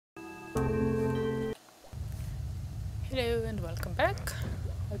Hello and welcome back.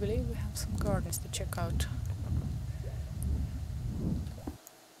 I believe we have some gardens to check out.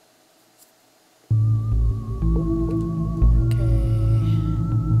 Okay.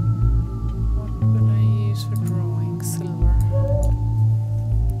 What will I use for drawing? Silver.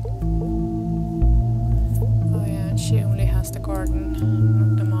 Oh yeah, and she only has the garden,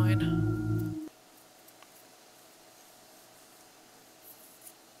 not the mine.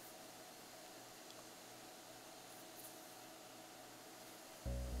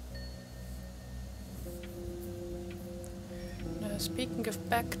 Speaking of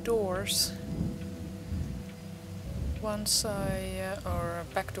back doors, or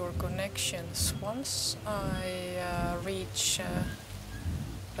backdoor connections, once I reach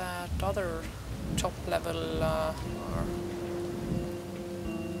that other top level, or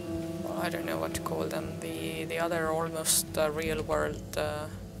well, I don't know what to call them, the other almost real world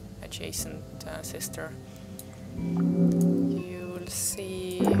adjacent sister, you'll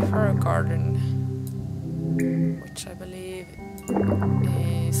see her garden, which I believe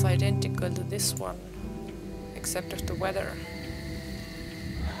is identical to this one, except of the weather.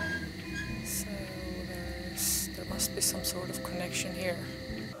 So there must be some sort of connection here.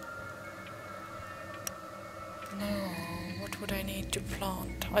 Now, what would I need to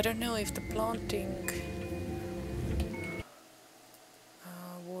plant? I don't know if the planting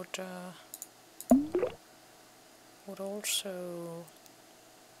would also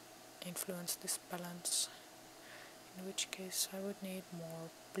influence this balance. In which case I would need more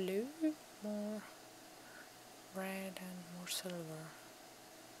blue, more red and more silver.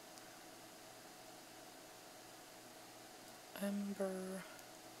 Amber,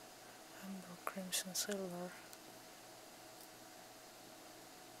 crimson, silver.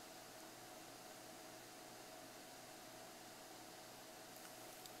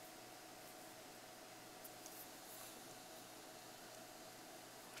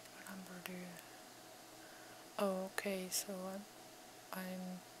 What would amber do? Oh, okay, so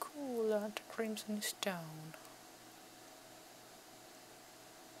I'm cool that crimson is down.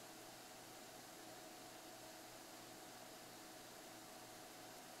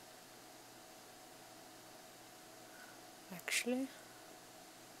 Actually,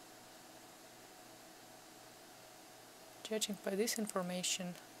 judging by this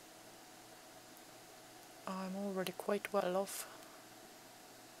information, I'm already quite well off.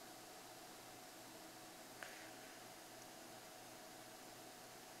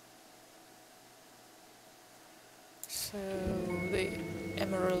 So the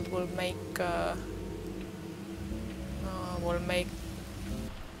emerald will make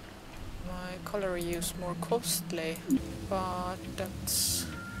my color use more costly, but that's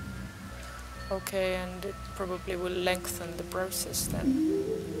okay, and it probably will lengthen the process then.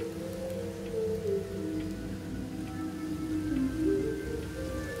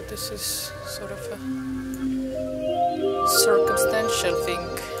 But this is sort of a circumstantial thing,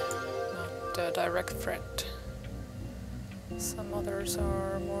 not a direct threat. Some others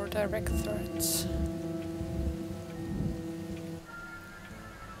are more direct threats.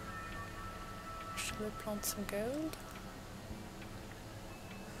 Shall we plant some gold?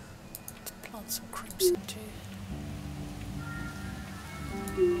 Let's plant some crimson too.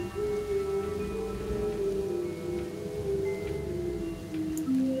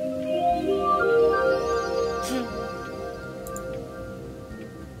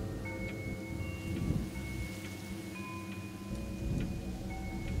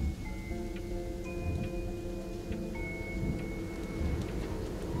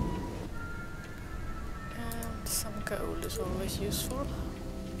 Some gold is always useful.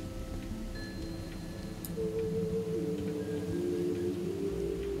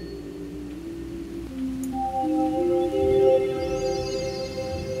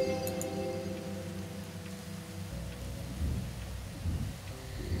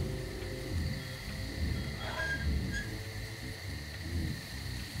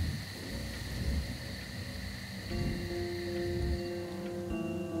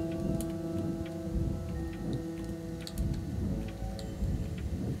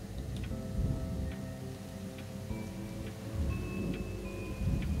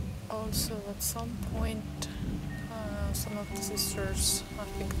 Also, at some point, some of the sisters, I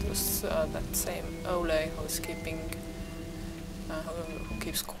think it was that same Ole who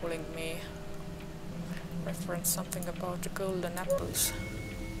keeps calling me, referenced something about the golden apples.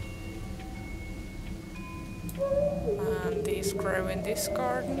 And these grow in this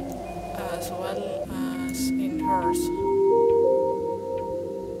garden as well as in hers.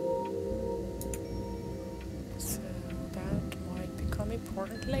 So that might become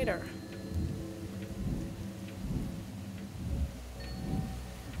important later.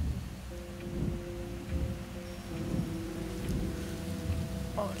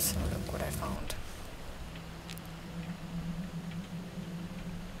 So look what I found.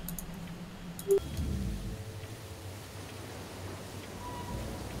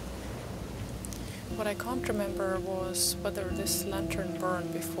 What I can't remember was whether this lantern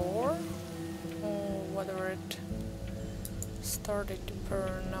burned before or whether it started to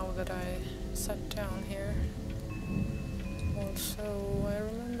burn now that I sat down here. Also, I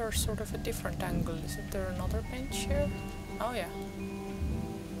remember sort of a different angle. Isn't there another bench here? Oh yeah.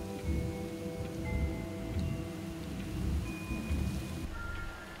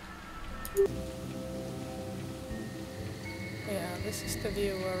 Yeah, this is the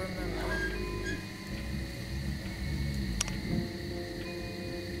view I remember.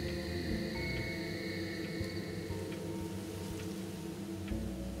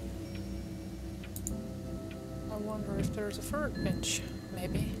 I wonder if there's a third bench,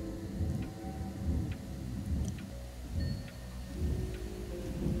 maybe.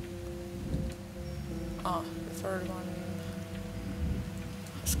 Ah, the third one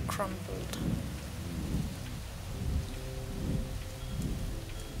has crumbled.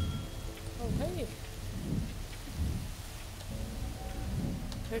 Oh hey!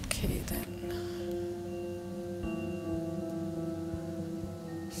 Okay then.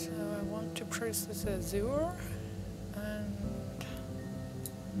 So I want to press this azure and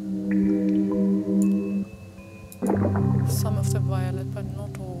some of the violet, but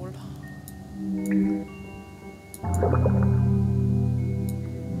not all.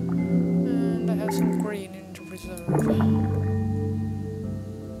 And I have some green in reserve.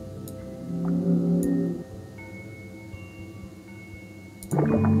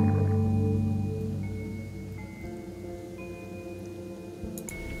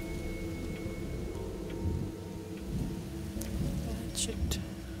 That should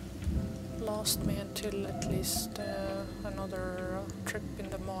last me until at least another trip in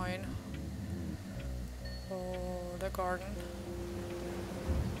the mine or the garden.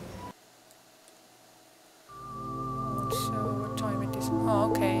 So what time it is?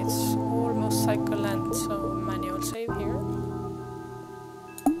 Oh, okay, it's almost cycle length, so manual save here.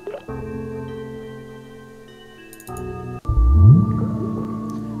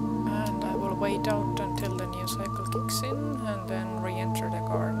 And I will wait out until the new cycle kicks in and then re-enter the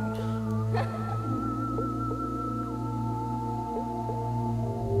garden.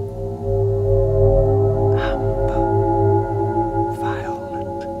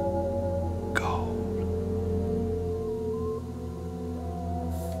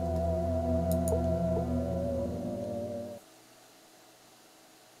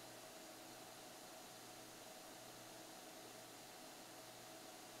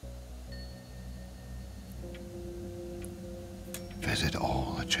 Visit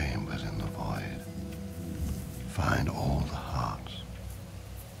all the chambers in the void. Find all the hearts.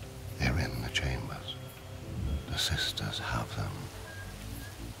 They're in the chambers. The sisters have them.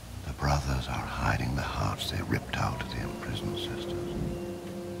 The brothers are hiding the hearts they ripped out of the imprisoned sisters.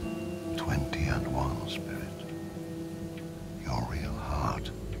 21 spirit. Your real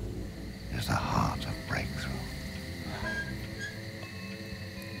heart is the heart of breakthrough.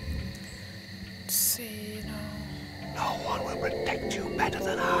 Let's see now. No one will protect you better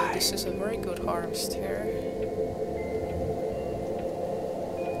than I. This is a very good harvest here.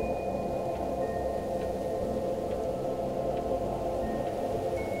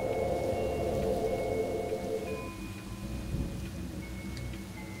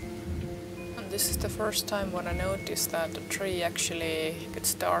 And this is the first time when I noticed that the tree actually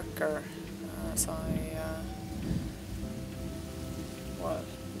gets darker as I, well,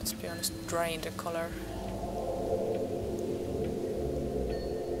 let's be honest, drain the color.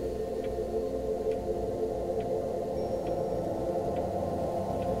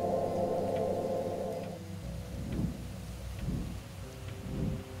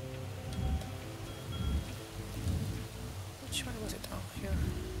 Which one was it? Oh, here.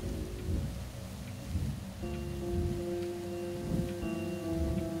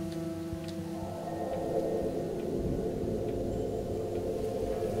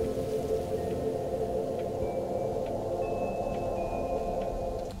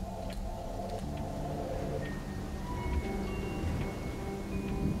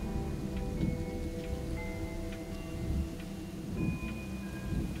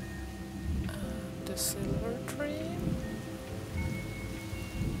 And the silver tree.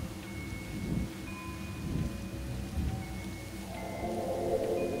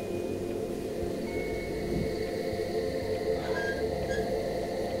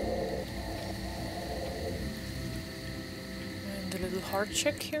 And a little heart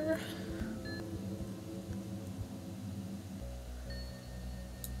check here.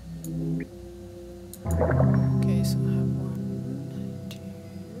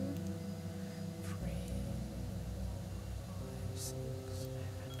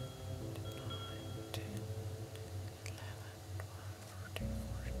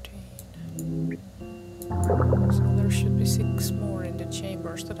 6 more in the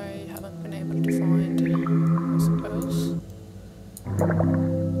chambers that I haven't been able to find, I suppose.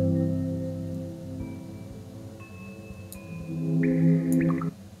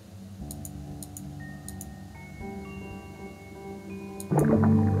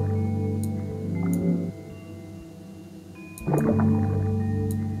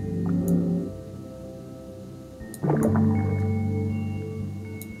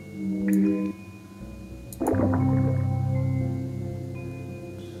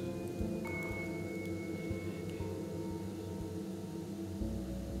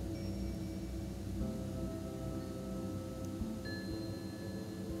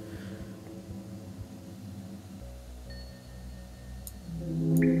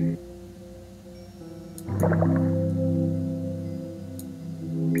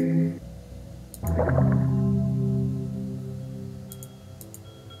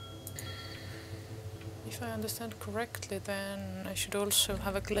 If I understand correctly, then I should also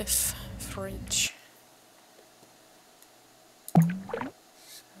have a glyph for each.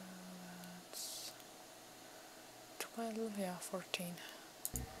 So that's 12, yeah, 14.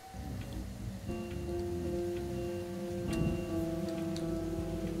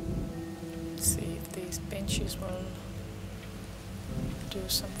 Let's see if these benches will do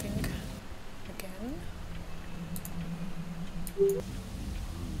something again.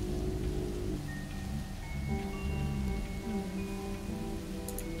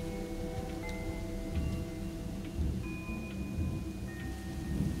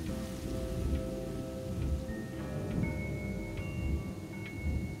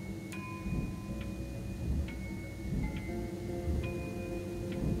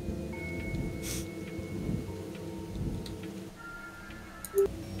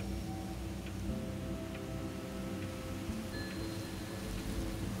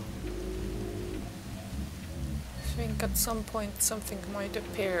 I think at some point something might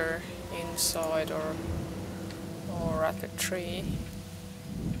appear inside or at the tree.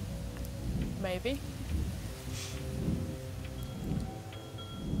 Maybe.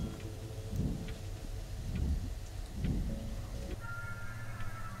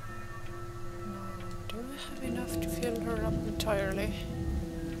 No, do I have enough to fill her up entirely?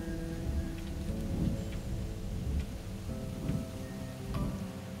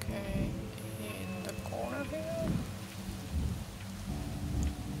 Okay, in the corner here.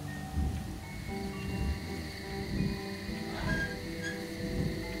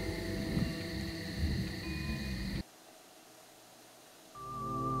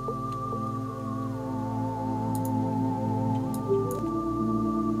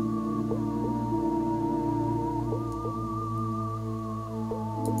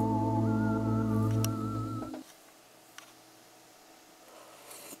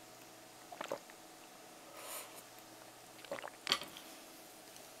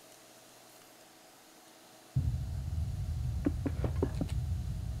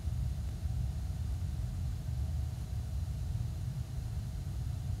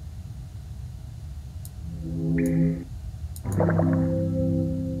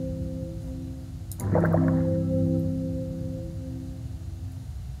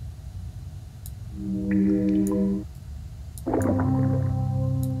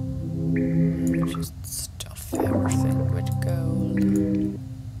 Just stuff everything with gold.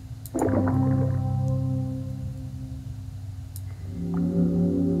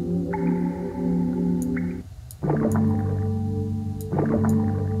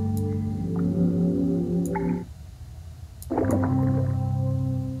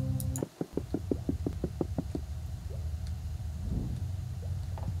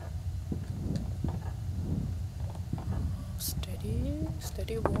 Steady,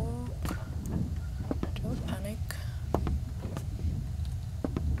 steady walk. Don't panic.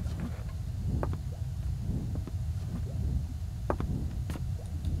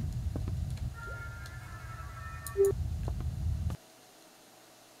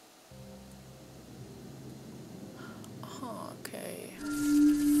 Okay,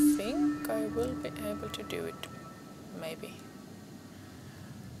 I think I will be able to do it, maybe.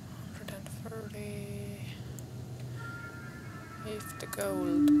 130. If the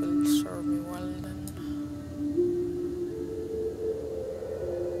gold will serve me well, then.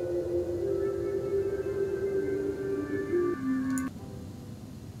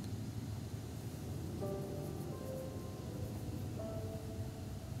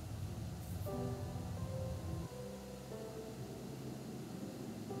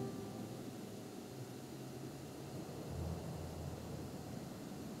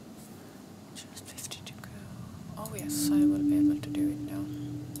 Just 50 to go. Oh yes, I will be able to do it now.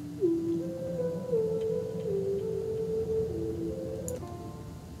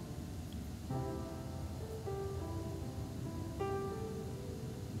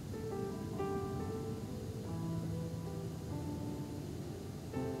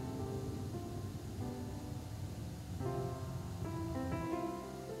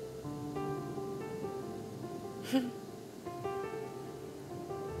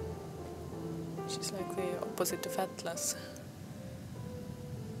 She's like the opposite of Atlas.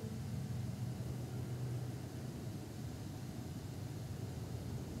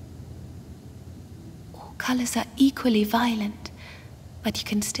 All colors are equally violent, but you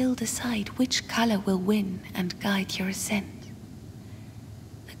can still decide which color will win and guide your ascent.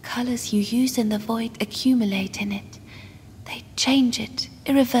 The colors you use in the void accumulate in it. They change it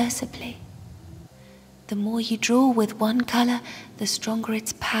irreversibly. The more you draw with one color, the stronger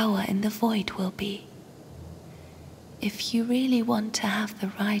its power in the void will be. If you really want to have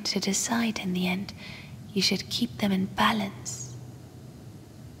the right to decide in the end, you should keep them in balance.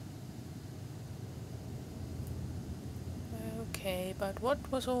 Okay, but what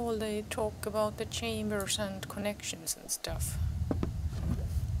was all the talk about the chambers and connections and stuff?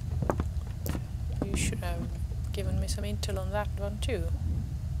 You should have given me some intel on that one too,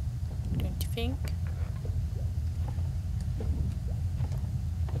 don't you think?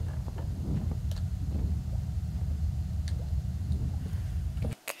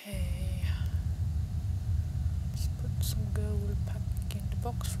 Okay, let's put some gold back in the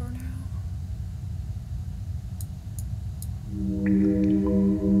box for now.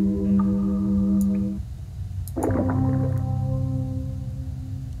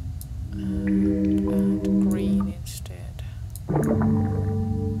 And green instead. Also,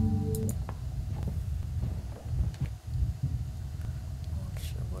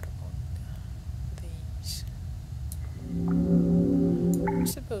 what about these? I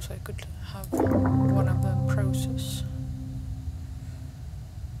suppose I could have one of them process.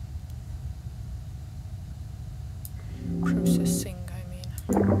 Processing, I mean.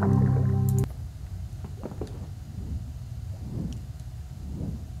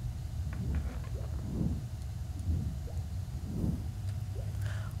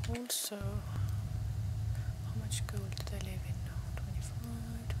 Also, how much gold did I live in now?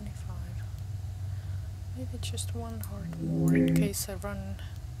 25, 25. Maybe just one heart more in case I run.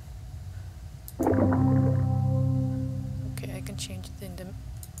 Okay, I can change it in the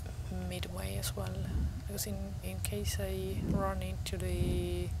midway as well, because in case I run into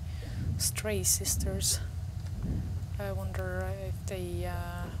the stray sisters, I wonder if they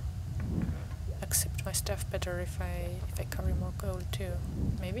accept my stuff better if I carry more gold too.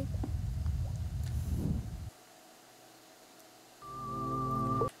 Maybe.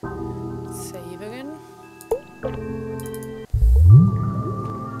 Save again. And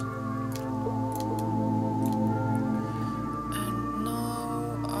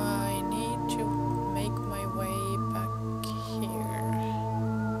now I need to make my way back here.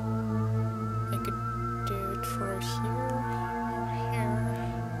 I could do it for here or here.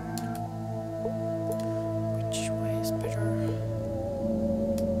 Which way is better?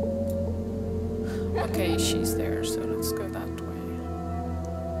 Okay, she's there, so let's go that way.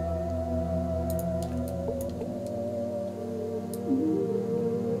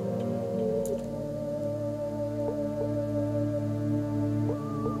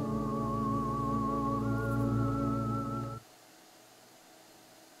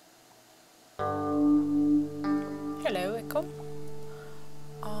 Hello, Echo.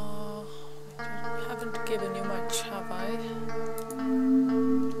 I haven't given you much, have I?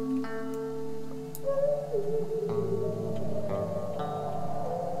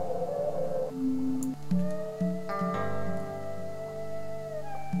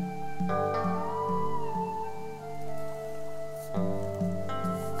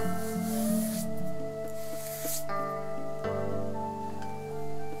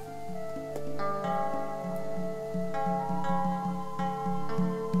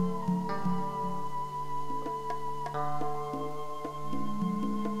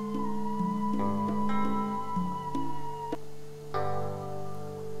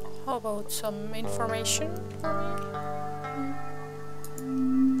 How about some information for me?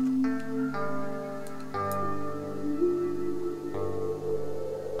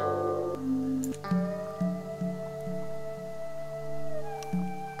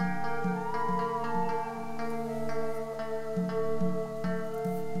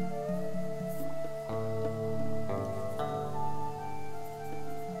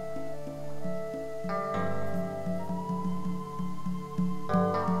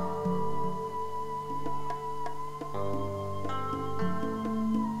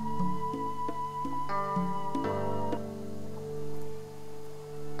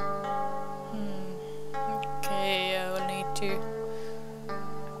 Okay, I will need to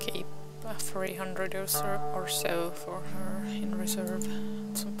keep 300 or so for her in reserve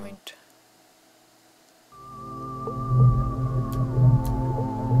at some point.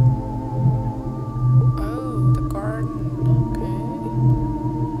 Oh, the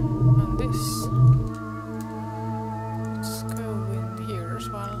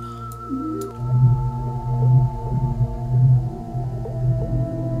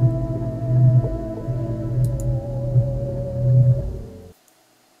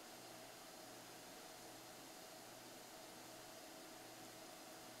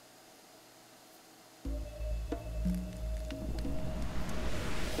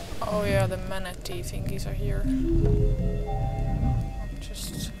Oh yeah, the manatee thingies are here. I'm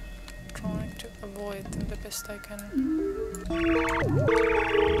just trying to avoid them the best I can.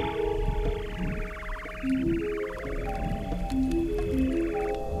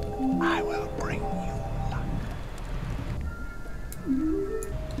 I will bring you luck.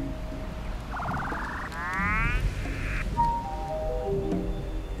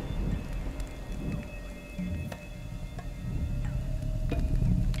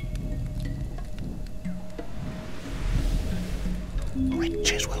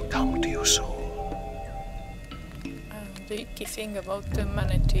 Riches will come to you soon. The icky thing about the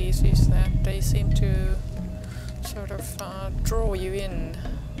manatees is that they seem to sort of draw you in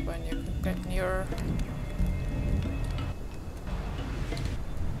when you get near.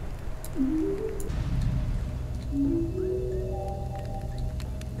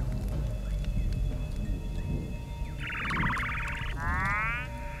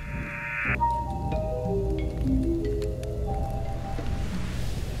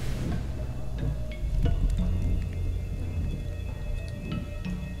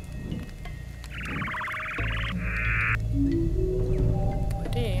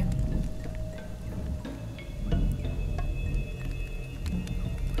 Buddy.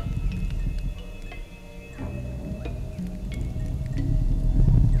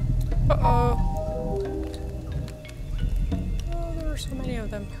 Uh-oh. Oh, there are so many of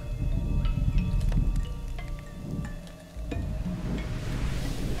them.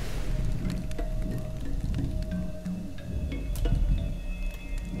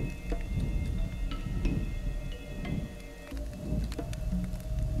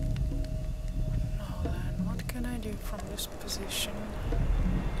 Now then, what can I do from this position?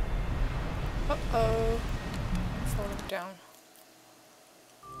 Uh-oh. I'm falling down.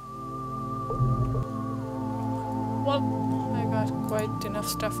 Well, I got quite enough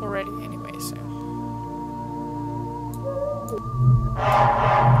stuff already anyway, so...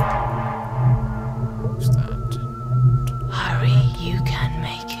 Who's that? Hurry, you can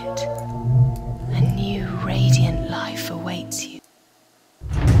make it. A new radiant life awaits you.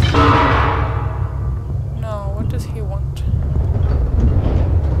 No, what does he want?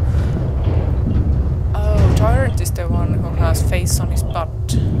 Oh, Tyrant is the one who has face on his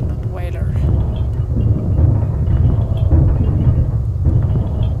butt, not Whaler.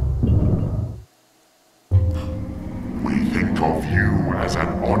 Of you as an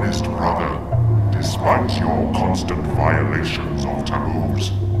honest brother, despite your constant violations of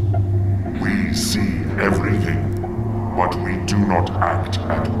taboos. We see everything, but we do not act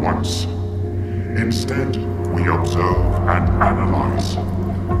at once. Instead, we observe and analyze.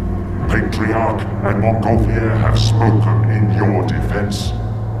 Patriarch and Montgolfier have spoken in your defense,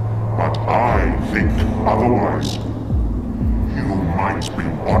 but I think otherwise. You might be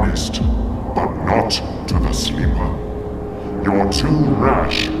honest, but not to the sleeper. You're too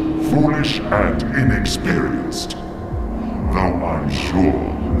rash, foolish, and inexperienced. Though I'm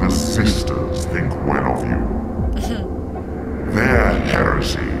sure the sisters think well of you. Their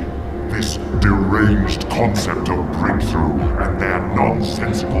heresy, this deranged concept of breakthrough, and their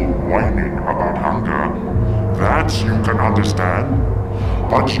nonsensical whining about hunger, that you can understand.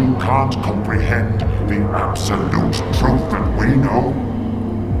 But you can't comprehend the absolute truth that we know.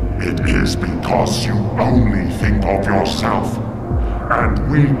 It is because you only think of yourself,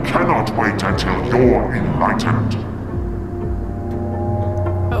 and we cannot wait until you're enlightened.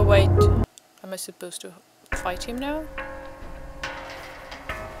 Oh wait, am I supposed to fight him now?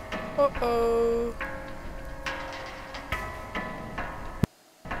 Uh-oh.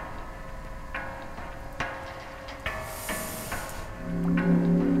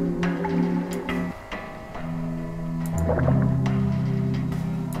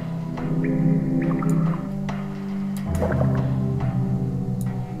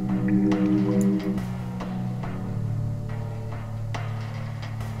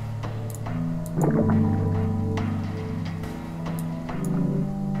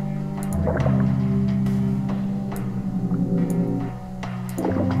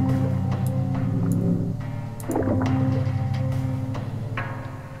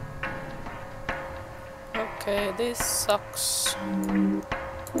 Okay, this sucks. And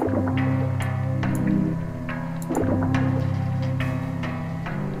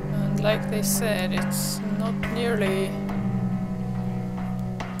like they said, it's not nearly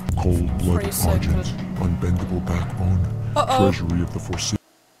Cold-blooded recycled. Argent, unbendable backbone, treasury of the Forsaken.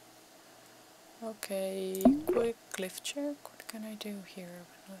 Okay, quick glyph check. What can I do here?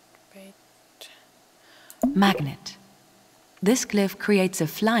 Not bait. Magnet. This glyph creates a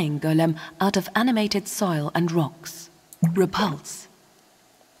flying golem out of animated soil and rocks. Repulse.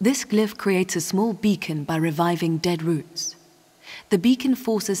 This glyph creates a small beacon by reviving dead roots. The beacon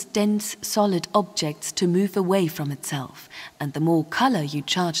forces dense, solid objects to move away from itself, and the more color you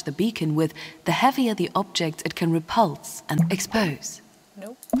charge the beacon with, the heavier the objects it can repulse and expose.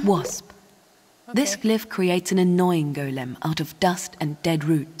 Nope. Wasp. This glyph creates an annoying golem out of dust and dead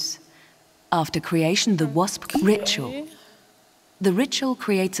roots. After creation, the wasp ritual. The ritual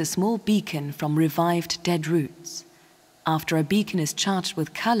creates a small beacon from revived dead roots. After a beacon is charged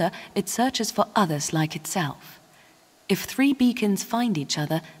with color, it searches for others like itself. If 3 beacons find each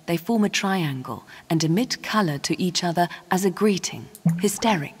other, they form a triangle and emit color to each other as a greeting,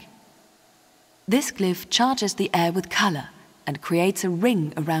 hysteric. This glyph charges the air with color and creates a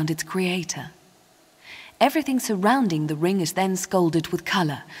ring around its creator. Everything surrounding the ring is then scalded with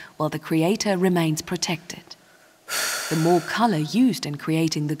color, while the creator remains protected. The more color used in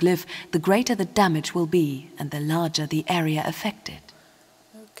creating the glyph, the greater the damage will be and the larger the area affected.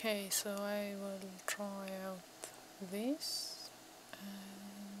 Okay, so I will try out this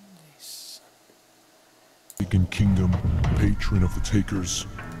and this. Forsaken kingdom, patron of the takers,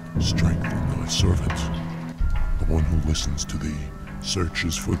 strengthen thy servant. The one who listens to thee,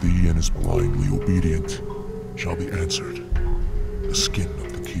 searches for thee, and is blindly obedient, shall be answered. The skin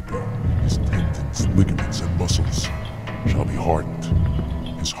of the keeper, his tendons, ligaments, and muscles, shall be hardened.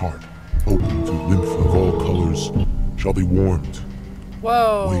 His heart, open to lymph of all colors, shall be warmed.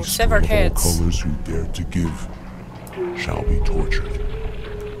 Whoa, Wastrel severed of all heads. colors who dare to give, shall be tortured.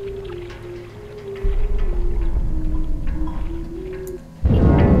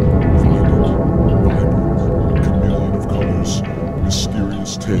 Violet, vibrant, chameleon of colors,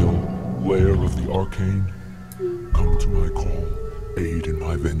 mysterious tale, lair of the arcane, come to my call, aid in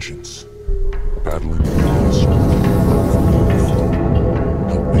my vengeance. Battling against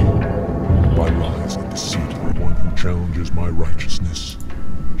help me. By lies and deceit, the one who challenges my righteousness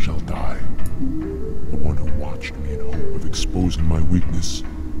shall die. The one who watched me in hope of exposing my weakness,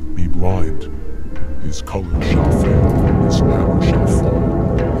 be blind. His color shall fail, his hammer shall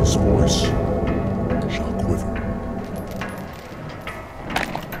fall, his voice shall quiver.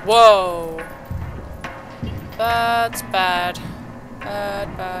 Whoa. That's bad.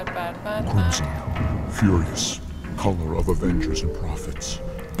 Bad. Crimson, furious, color of avengers and prophets,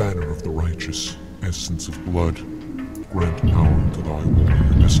 banner of the righteous, essence of blood, grant power to thy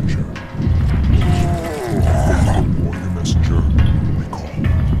warrior messenger. Faithful warrior messenger, I call.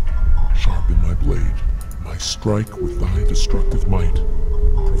 Sharpen my blade, my strike with thy destructive might.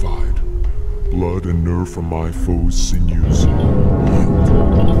 Provide blood and nerve from my foes' sinews. Yield.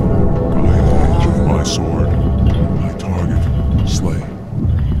 Guide the edge of my sword, my target, slay.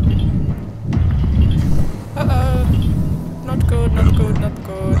 Not good.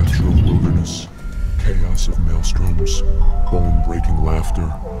 Natural wilderness, chaos of maelstroms, bone-breaking laughter,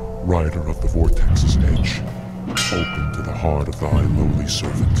 rider of the vortex's edge, open to the heart of thy lowly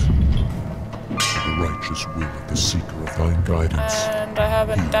servant. The righteous will of the seeker of thine guidance. And I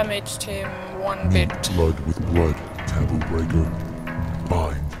haven't damaged him one Meet bit. blood with blood, taboo breaker.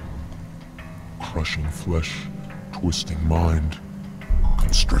 Bind. Crushing flesh, twisting mind.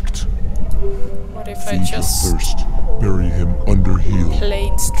 Constrict. What if I Feed just your thirst, bury him under heel.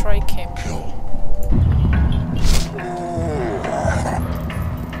 plain strike him? Kill.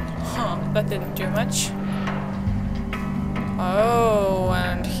 Huh, that didn't do much. Oh,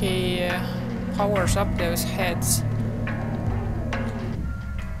 and he powers up those heads.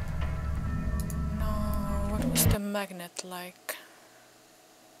 No, what was the magnet like?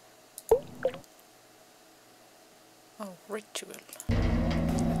 Oh, ritual.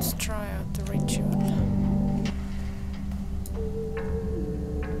 Let's try out the ritual.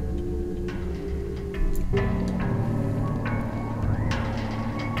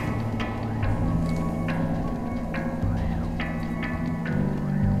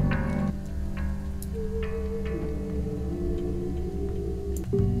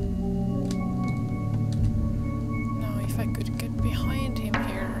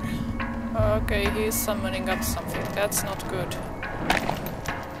 Okay, he's summoning up something. That's not good.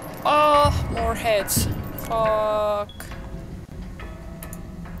 Oh, more heads. Fuck.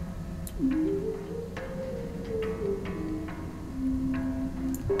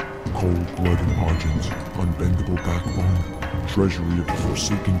 Cold-blooded argent, unbendable backbone, treasury of the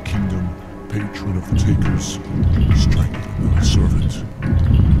Forsaken Kingdom, patron of the takers, strengthen thy servant.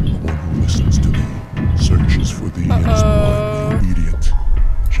 The one who listens to thee, searches for thee, and is blindly obedient,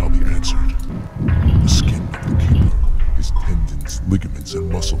 shall be answered. The skin of the keeper, his tendons, ligaments, and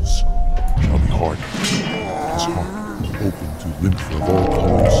muscles, shall be hardened. His heart, open to lymph of all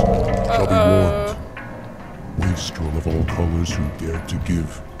colors, shall be warmed. Wastrel of all colors who dare to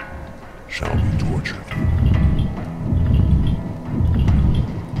give, shall be tortured.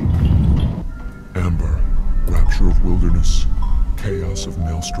 Amber, rapture of wilderness, chaos of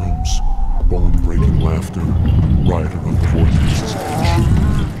maelstroms, bone-breaking laughter, rider of the vortex's edge,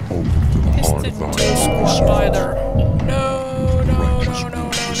 open to the heart of thy holy servant. Righteous will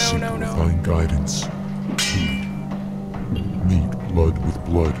receive of thine guidance. Heed. Meet blood with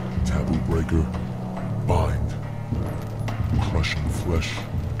blood, taboo breaker. Bind. Crushing flesh,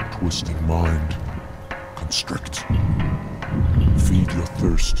 twisting mind. Constrict. Feed your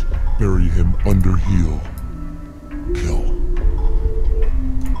thirst, bury him under heel. Kill.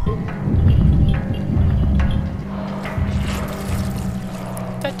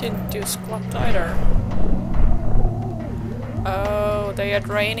 That didn't do squat either. Oh, they are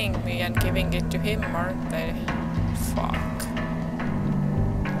draining me and giving it to him, aren't they? Fuck.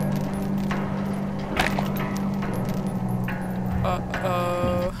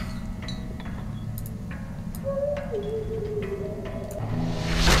 Uh-oh.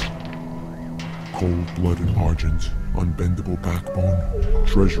 Cold-blooded argent, unbendable backbone,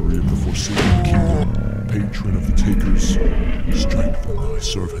 treasury of the forsaken kingdom, patron of the takers, strengthen thy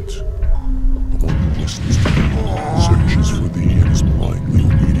servant. The one who listens to thee, searches for thee, and is blindly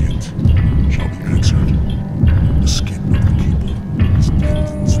obedient, shall be answered. The skin of the keeper, his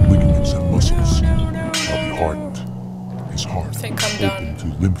tendons, ligaments, and muscles, shall be hardened. His heart, open to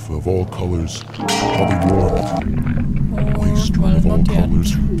lymph of all colors, shall be warmed. Wastrel of all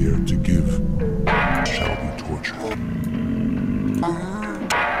colors who dare to give, shall be tortured.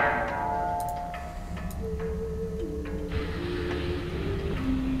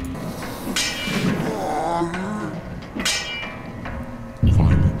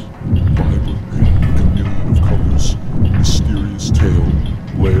 Violet, vibrant, chameleon of colors, mysterious tale,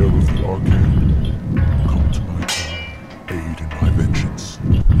 lair of the arcane. Come to my call, aid in my vengeance.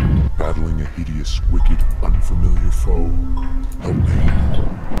 Battling a hideous, wicked, unfamiliar foe, help me.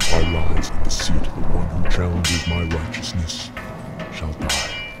 I rise at the seat of the one who challenges my righteousness shall die.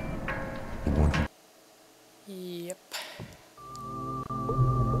 The one who... Yep.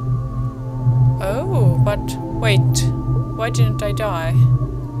 Oh, but wait. Why didn't I die?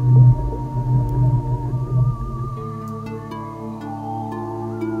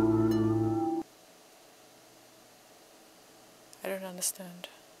 I don't understand.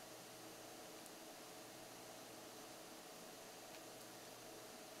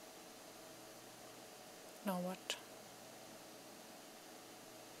 Now what?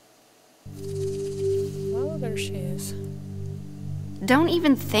 Well, there she is. Don't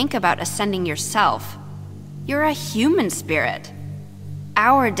even think about ascending yourself. You're a human spirit.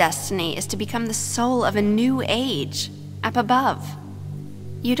 Our destiny is to become the soul of a new age, up above.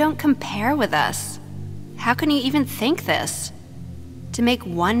 You don't compare with us. How can you even think this? To make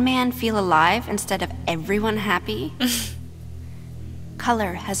one man feel alive instead of everyone happy?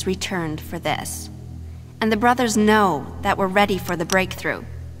 Color has returned for this. And the brothers know that we're ready for the breakthrough.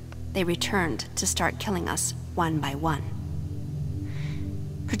 They returned to start killing us one by one.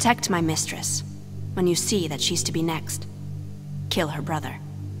 Protect my mistress. When you see that she's to be next, kill her brother.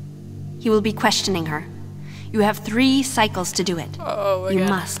 He will be questioning her. You have 3 cycles to do it. You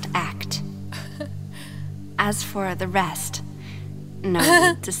must act. As for the rest, no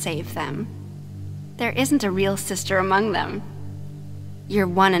need to save them. There isn't a real sister among them. Your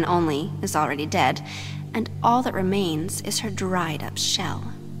one and only is already dead, and all that remains is her dried-up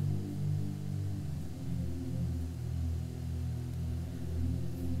shell.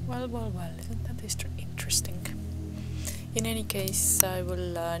 Well, isn't that interesting? In any case, I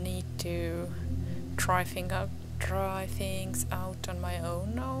will need to try things out on my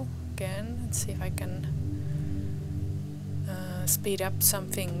own now, again, and see if I can speed up some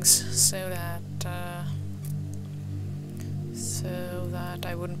things so that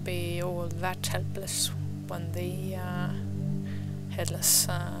I wouldn't be all that helpless when the headless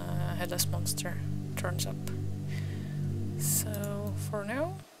monster turns up. So for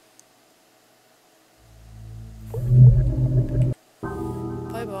now,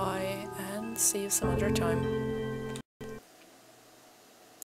 bye bye and see you some other time.